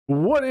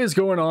What is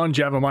going on,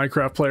 Java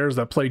Minecraft players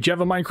that play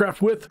Java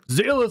Minecraft with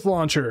Zalith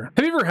Launcher?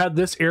 Have you ever had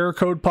this error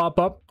code pop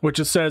up, which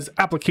it says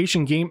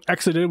application game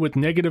exited with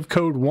negative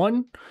code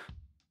 1?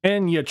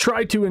 And you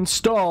try to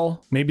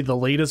install maybe the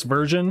latest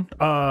version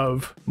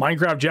of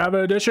Minecraft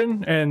Java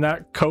Edition, and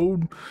that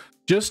code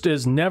just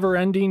is never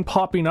ending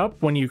popping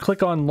up when you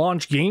click on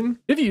launch game?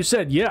 If you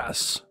said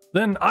yes,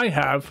 then I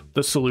have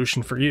the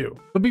solution for you.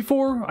 But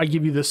before I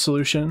give you this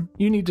solution,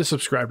 you need to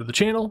subscribe to the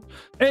channel,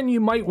 and you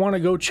might want to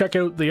go check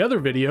out the other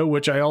video,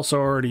 which I also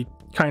already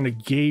kind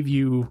of gave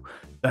you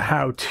the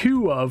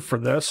how-to of for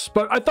this,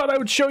 but I thought I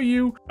would show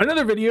you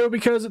another video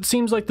because it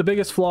seems like the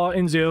biggest flaw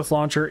in Zalith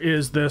Launcher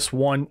is this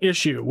one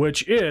issue,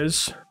 which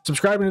is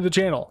subscribing to the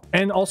channel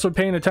and also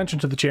paying attention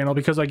to the channel,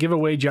 because I give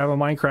away Java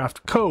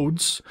Minecraft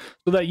codes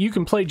so that you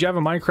can play Java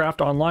Minecraft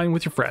online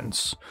with your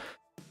friends.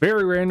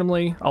 Very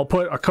randomly, I'll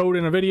put a code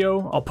in a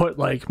video, I'll put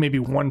like maybe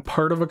one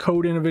part of a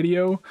code in a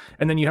video,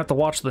 and then you have to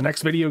watch the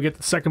next video, get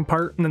the second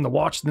part, and then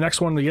watch the next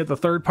one to get the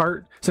third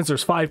part. Since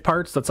there's 5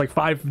 parts, that's like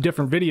 5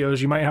 different videos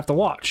you might have to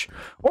watch.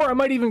 Or I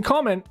might even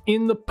comment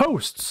in the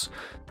posts.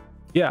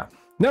 Yeah,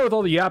 now with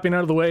all the yapping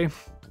out of the way,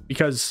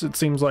 because it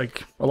seems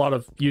like a lot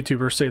of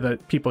YouTubers say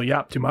that people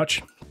yap too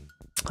much.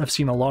 I've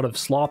seen a lot of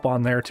slop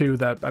on there too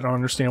that I don't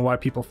understand why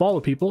people follow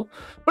people.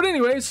 But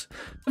anyways,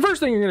 the first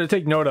thing you're going to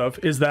take note of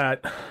is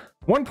that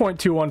 1.2,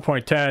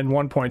 1.10,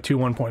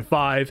 1.2,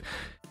 1.5,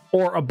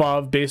 or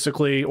above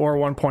basically, or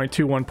 1.2,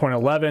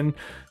 1.11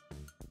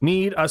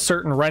 need a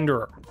certain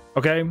renderer.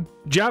 Okay,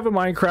 Java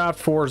Minecraft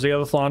for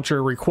Zalith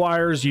Launcher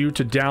requires you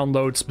to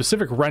download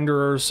specific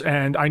renderers,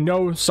 and I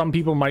know some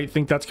people might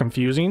think that's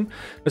confusing,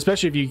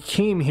 especially if you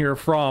came here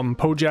from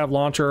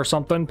MojoLauncher or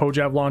something.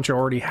 MojoLauncher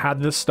already had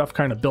this stuff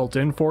kind of built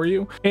in for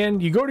you, and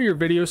you go to your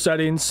video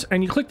settings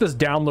and you click this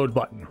download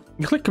button.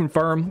 You click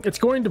confirm. It's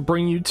going to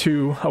bring you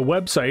to a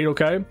website,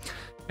 okay?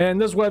 And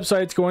this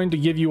website's going to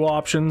give you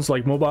options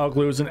like mobile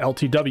glues and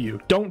LTW.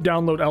 Don't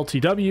download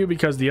LTW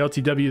because the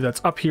LTW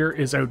that's up here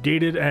is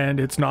outdated and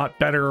it's not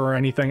better or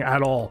anything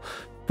at all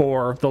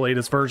for the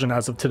latest version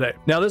as of today.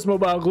 Now this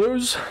mobile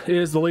glues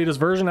is the latest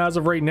version as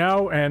of right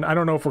now, and I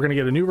don't know if we're going to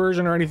get a new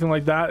version or anything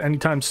like that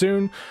anytime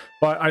soon,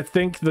 but I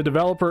think the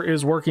developer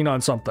is working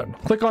on something.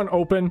 Click on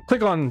open,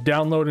 click on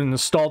download and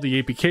install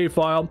the APK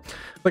file,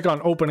 click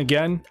on open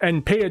again,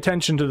 and pay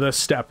attention to this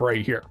step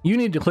right here. You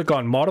need to click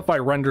on modify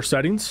render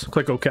settings,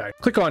 click OK.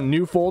 Click on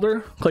new folder,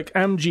 click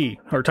MG,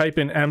 or type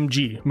in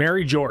MG,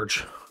 Mary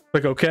George.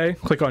 Click OK,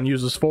 click on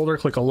use this folder,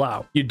 click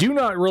allow. You do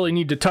not really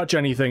need to touch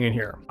anything in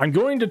here. I'm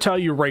going to tell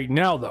you right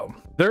now though,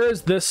 there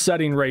is this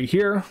setting right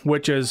here,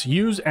 which is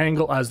use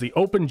angle as the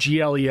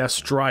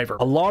OpenGLES driver.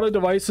 A lot of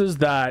devices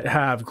that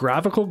have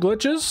graphical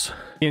glitches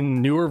in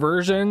newer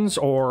versions,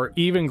 or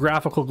even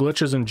graphical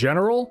glitches in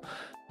general,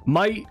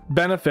 might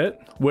benefit,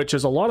 which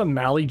is a lot of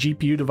Mali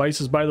GPU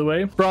devices by the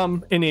way,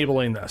 from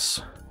enabling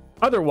this.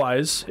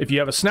 Otherwise, if you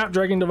have a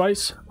Snapdragon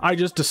device, I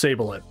just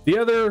disable it. The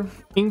other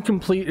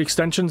incomplete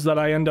extensions that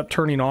I end up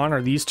turning on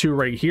are these two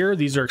right here.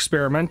 These are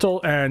experimental,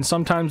 and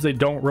sometimes they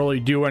don't really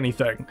do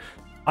anything.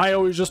 I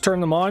always just turn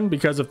them on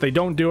because if they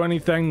don't do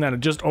anything, then it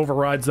just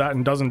overrides that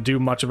and doesn't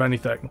do much of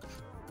anything.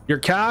 Your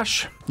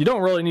cache, you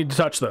don't really need to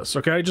touch this,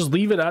 okay? Just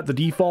leave it at the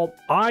default.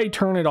 I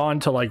turn it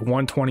on to like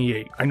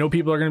 128. I know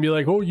people are going to be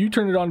like, oh, you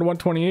turned it on to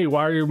 128.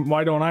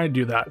 Why don't I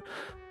do that?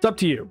 It's up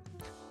to you.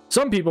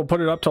 Some people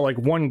put it up to like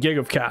 1 gig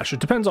of cache. It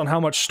depends on how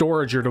much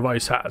storage your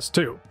device has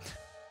too.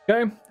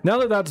 Okay, now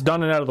that that's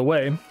done and out of the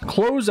way,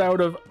 close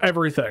out of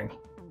everything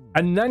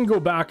and then go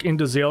back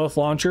into Zalith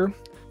Launcher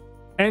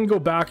and go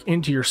back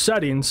into your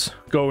settings.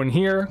 Go in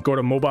here, go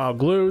to mobile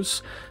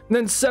glues, and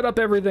then set up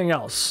everything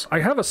else. I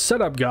have a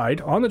setup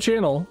guide on the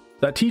channel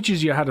that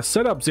teaches you how to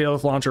set up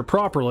Zalith Launcher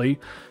properly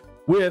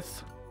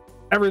with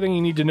everything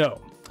you need to know,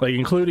 like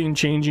including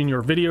changing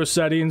your video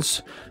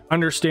settings,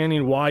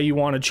 understanding why you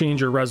want to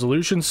change your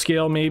resolution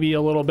scale maybe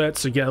a little bit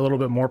to get a little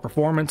bit more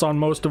performance on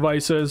most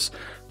devices.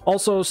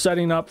 Also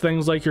setting up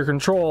things like your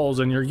controls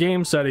and your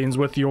game settings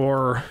with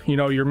your,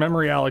 your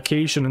memory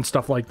allocation and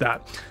stuff like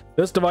that.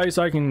 This device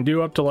I can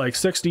do up to like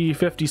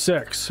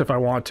 6056 if I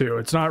want to.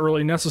 It's not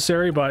really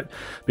necessary, but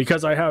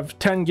because I have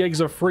 10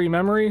 gigs of free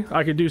memory,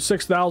 I could do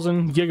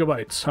 6,000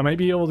 gigabytes. I might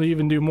be able to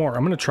even do more.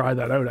 I'm going to try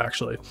that out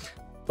actually.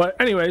 But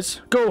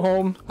anyways, go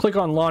home, click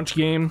on launch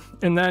game,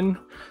 and then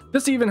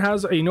this even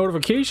has a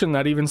notification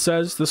that even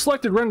says the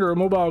selected renderer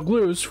mobile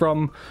glues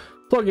from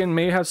plugin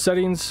may have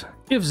settings.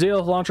 If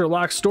Zalith Launcher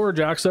lacks storage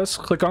access,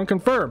 click on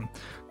confirm.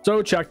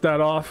 So check that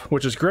off,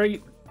 which is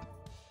great.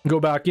 Go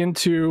back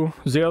into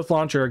Zalith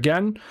Launcher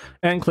again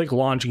and click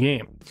launch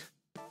game.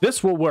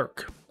 This will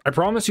work. I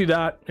promise you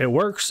that it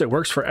works. It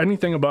works for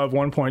anything above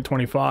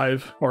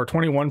 1.25 or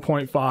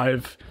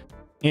 21.5.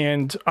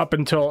 and up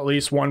until at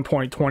least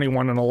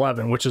 1.21 and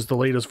 11, which is the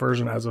latest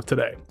version as of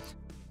today.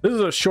 This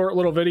is a short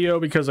little video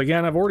because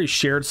again, I've already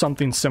shared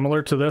something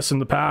similar to this in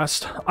the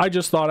past. I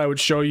just thought I would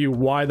show you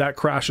why that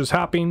crash is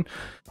happening,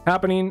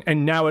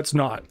 and now it's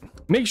not.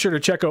 Make sure to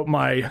check out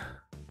my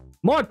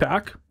mod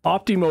pack,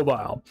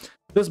 OptiMobile.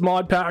 This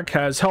mod pack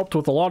has helped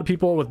with a lot of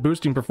people with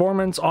boosting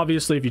performance.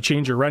 Obviously, if you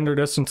change your render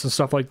distance and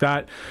stuff like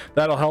that,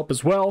 that'll help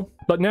as well.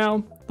 But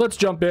now, let's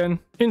jump in,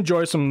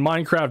 enjoy some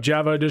Minecraft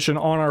Java Edition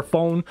on our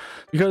phone,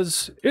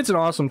 because it's an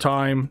awesome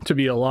time to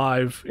be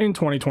alive in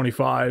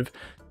 2025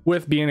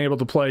 with being able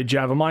to play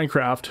Java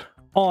Minecraft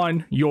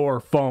on your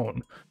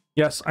phone.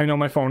 Yes, I know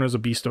my phone is a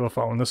beast of a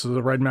phone. This is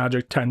a Red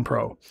Magic 10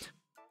 Pro.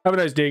 Have a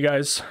nice day,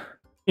 guys.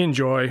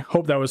 Enjoy.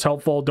 Hope that was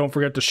helpful. Don't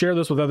forget to share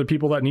this with other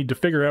people that need to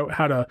figure out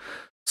how to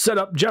set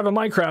up Java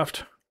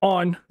Minecraft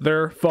on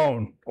their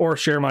phone, or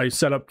share my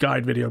setup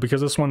guide video,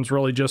 because this one's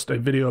really just a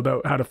video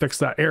about how to fix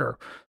that error.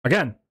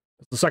 Again,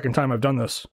 it's the second time I've done this.